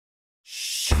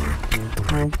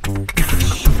FedEx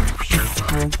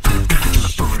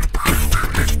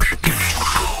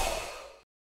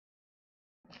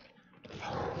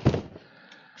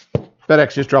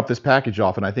just dropped this package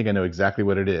off, and I think I know exactly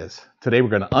what it is. Today we're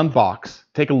going to unbox,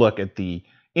 take a look at the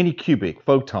AnyCubic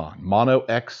Photon Mono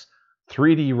X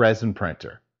 3D resin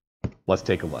printer. Let's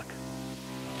take a look.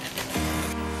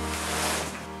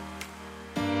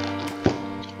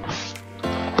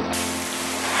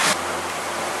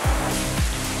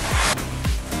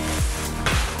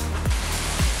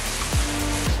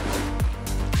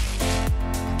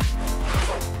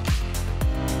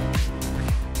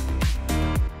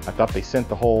 I thought they sent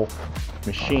the whole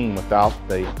machine without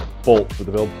the bolt for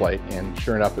the build plate, and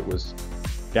sure enough it was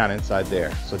down inside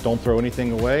there. So don't throw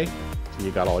anything away till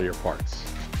you got all your parts.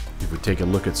 If we take a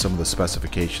look at some of the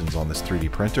specifications on this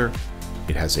 3D printer,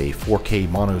 it has a 4K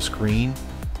mono screen.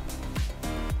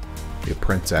 It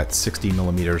prints at 60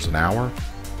 millimeters an hour.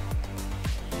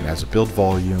 It has a build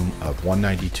volume of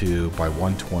 192 by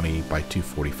 120 by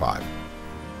 245.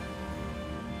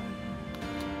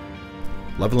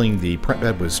 Leveling the print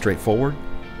bed was straightforward.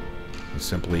 We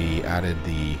simply added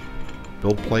the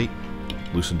build plate,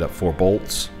 loosened up 4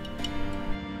 bolts,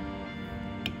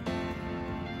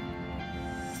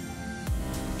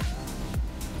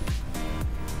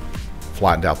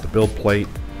 flattened out the build plate,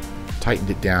 tightened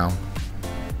it down,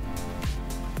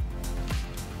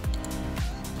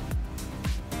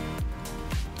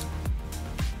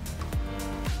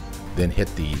 then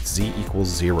hit the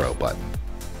Z=0 button.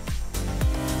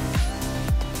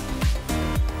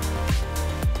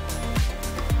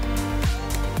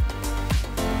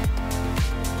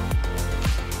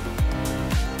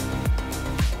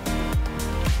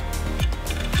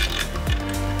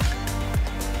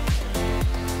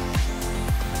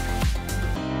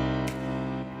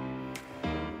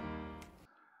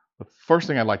 First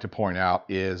thing I'd like to point out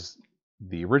is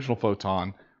the original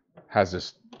Photon has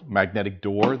this magnetic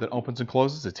door that opens and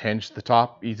closes. It's hinged at the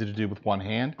top, easy to do with one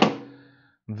hand.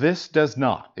 This does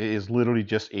not. It is literally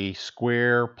just a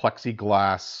square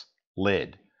plexiglass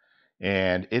lid.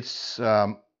 And it's,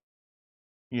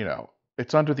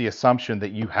 it's under the assumption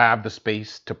that you have the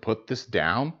space to put this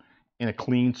down in a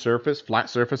clean surface, flat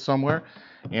surface somewhere.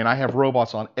 And I have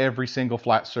robots on every single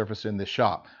flat surface in this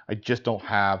shop. I just don't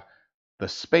have the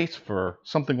space for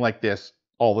something like this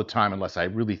all the time unless I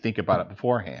really think about it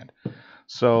beforehand.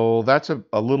 So that's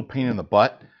a little pain in the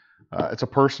butt. It's a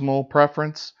personal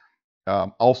preference.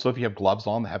 Also, if you have gloves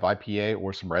on that have IPA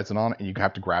or some resin on it and you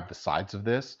have to grab the sides of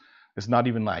this, it's not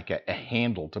even like a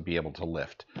handle to be able to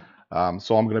lift.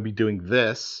 So I'm going to be doing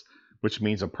this, which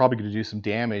means I'm probably going to do some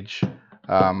damage.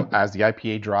 As the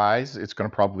IPA dries, it's going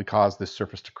to probably cause this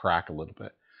surface to crack a little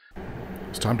bit.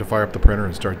 It's time to fire up the printer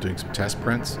and start doing some test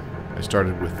prints. I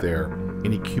started with their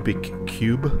AnyCubic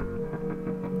Cube,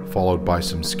 followed by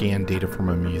some scanned data from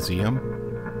a museum.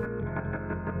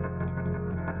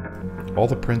 All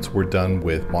the prints were done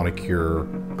with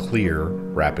Monocular Clear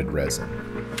Rapid Resin.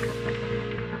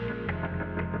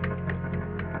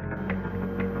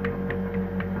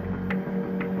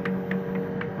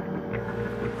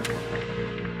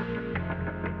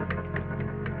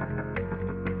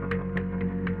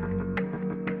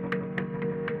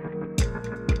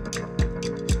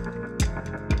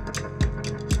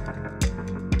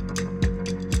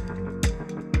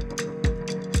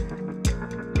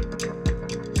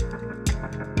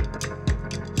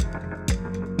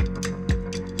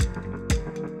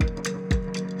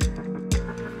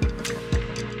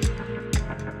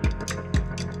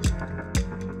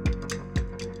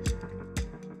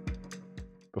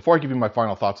 Before I give you my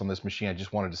final thoughts on this machine, I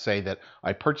just wanted to say that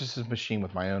I purchased this machine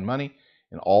with my own money,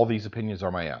 and all these opinions are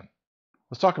my own.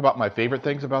 Let's talk about my favorite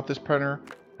things about this printer,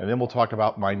 and then we'll talk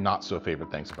about my not so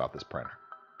favorite things about this printer.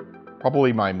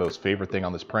 Probably my most favorite thing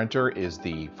on this printer is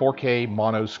the 4K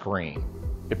mono screen.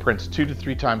 It prints 2 to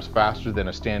 3 times faster than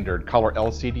a standard color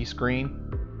LCD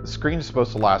screen. The screen is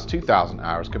supposed to last 2,000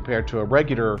 hours compared to a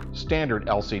regular standard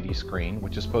LCD screen,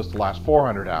 which is supposed to last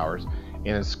 400 hours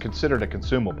and is considered a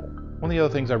consumable. One of the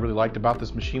other things I really liked about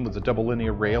this machine was the double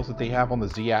linear rails that they have on the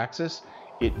Z-axis.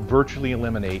 It virtually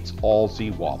eliminates all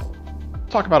Z Wobble.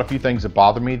 Talk about a few things that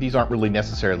bother me. These aren't really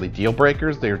necessarily deal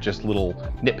breakers, they're just little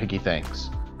nitpicky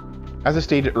things. As I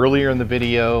stated earlier in the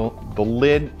video, the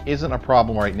lid isn't a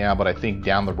problem right now, but I think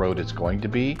down the road it's going to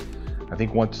be. I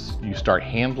think once you start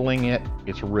handling it,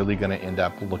 it's really going to end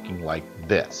up looking like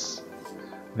this.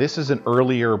 This is an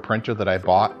earlier printer that I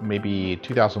bought, maybe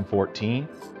 2014.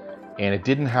 And it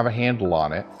didn't have a handle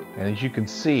on it. And as you can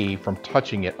see from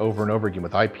touching it over and over again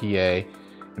with IPA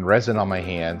and resin on my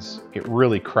hands, it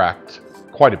really cracked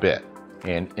quite a bit.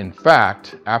 And in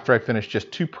fact, after I finished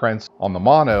just 2 prints on the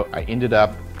mono, I ended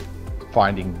up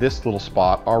finding this little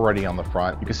spot already on the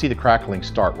front. You can see the crackling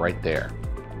start right there.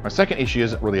 My second issue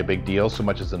isn't really a big deal so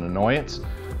much as an annoyance,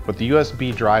 but the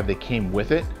USB drive that came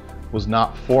with it was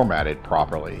not formatted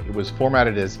properly. It was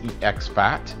formatted as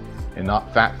EXFAT and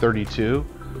not FAT32.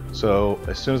 So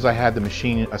as soon as I had the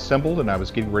machine assembled and I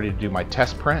was getting ready to do my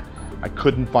test print, I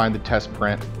couldn't find the test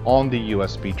print on the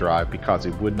USB drive because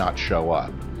it would not show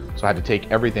up. So I had to take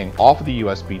everything off of the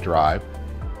USB drive,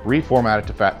 reformat it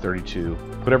to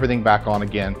FAT32, put everything back on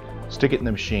again, stick it in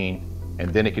the machine,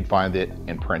 and then it could find it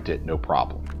and print it no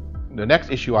problem. The next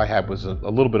issue I had was a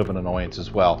little bit of an annoyance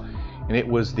as well, and it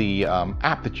was the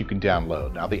app that you can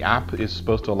download. Now the app is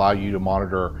supposed to allow you to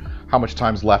monitor how much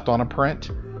time's left on a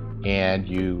print, and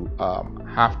you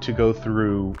have to go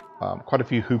through quite a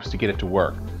few hoops to get it to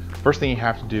work. First thing you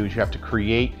have to do is you have to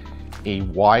create a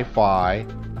Wi-Fi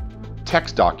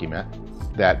text document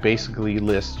that basically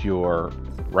lists your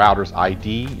router's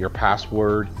ID, your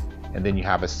password, and then you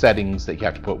have a settings that you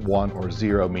have to put 1 or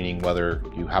 0, meaning whether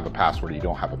you have a password or you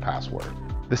don't have a password.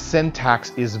 The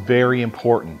syntax is very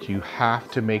important. You have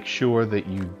to make sure that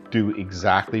you do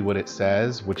exactly what it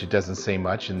says, which it doesn't say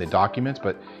much in the documents,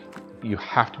 but you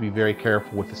have to be very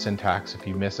careful with the syntax. If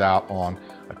you miss out on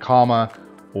a comma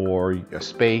or a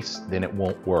space, then it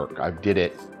won't work. I did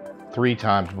it 3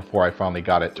 times before I finally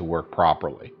got it to work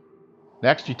properly.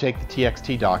 Next, you take the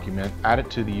TXT document, add it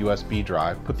to the USB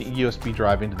drive, put the USB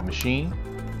drive into the machine,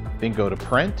 then go to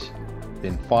print,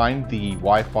 then find the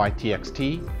Wi-Fi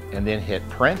TXT, and then hit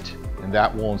print, and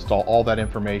that will install all that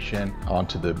information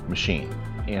onto the machine.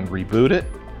 And reboot it,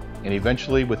 and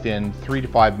eventually within 3 to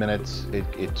 5 minutes,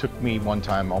 it took me one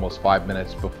time almost 5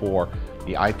 minutes before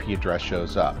the IP address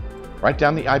shows up. Write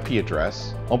down the IP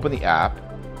address, open the app,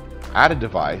 add a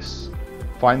device,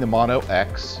 find the Mono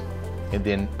X, and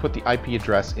then put the IP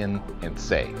address in and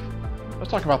save.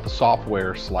 Let's talk about the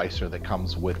software slicer that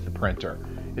comes with the printer.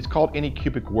 It's called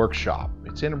AnyCubic Workshop.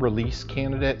 It's in a release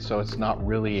candidate, so it's not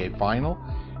really a final,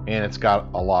 and it's got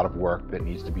a lot of work that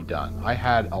needs to be done. I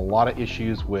had a lot of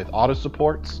issues with auto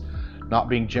supports not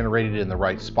being generated in the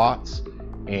right spots,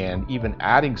 and even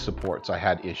adding supports I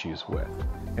had issues with.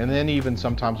 And then even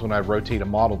sometimes when I rotate a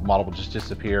model, the model will just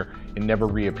disappear and never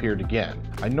reappeared again.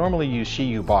 I normally use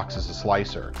Shiyu Box as a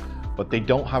slicer, but they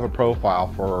don't have a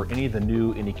profile for any of the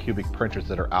new AnyCubic printers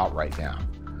that are out right now.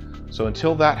 So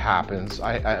until that happens,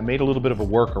 I made a little bit of a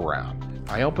workaround.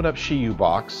 I open up Shiyu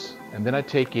Box, and then I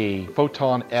take a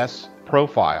Photon S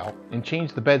profile and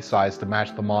change the bed size to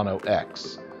match the Mono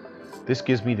X. This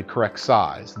gives me the correct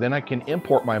size. Then I can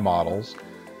import my models,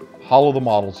 hollow the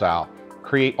models out,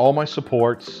 create all my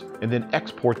supports, and then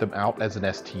export them out as an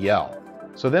STL.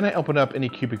 So then I open up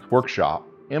AnyCubic Workshop,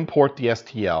 import the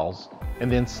STLs,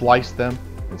 and then slice them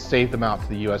and save them out to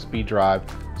the USB drive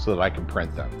so that I can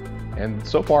print them. And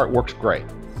so far it works great.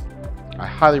 I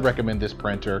highly recommend this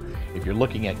printer if you're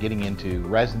looking at getting into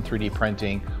resin 3D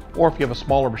printing, or if you have a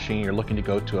smaller machine, you're looking to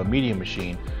go to a medium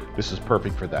machine, this is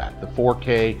perfect for that. The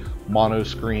 4K mono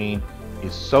screen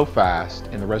is so fast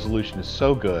and the resolution is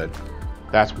so good,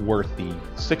 that's worth the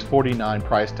 $649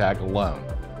 price tag alone.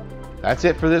 That's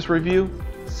it for this review.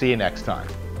 See you next time.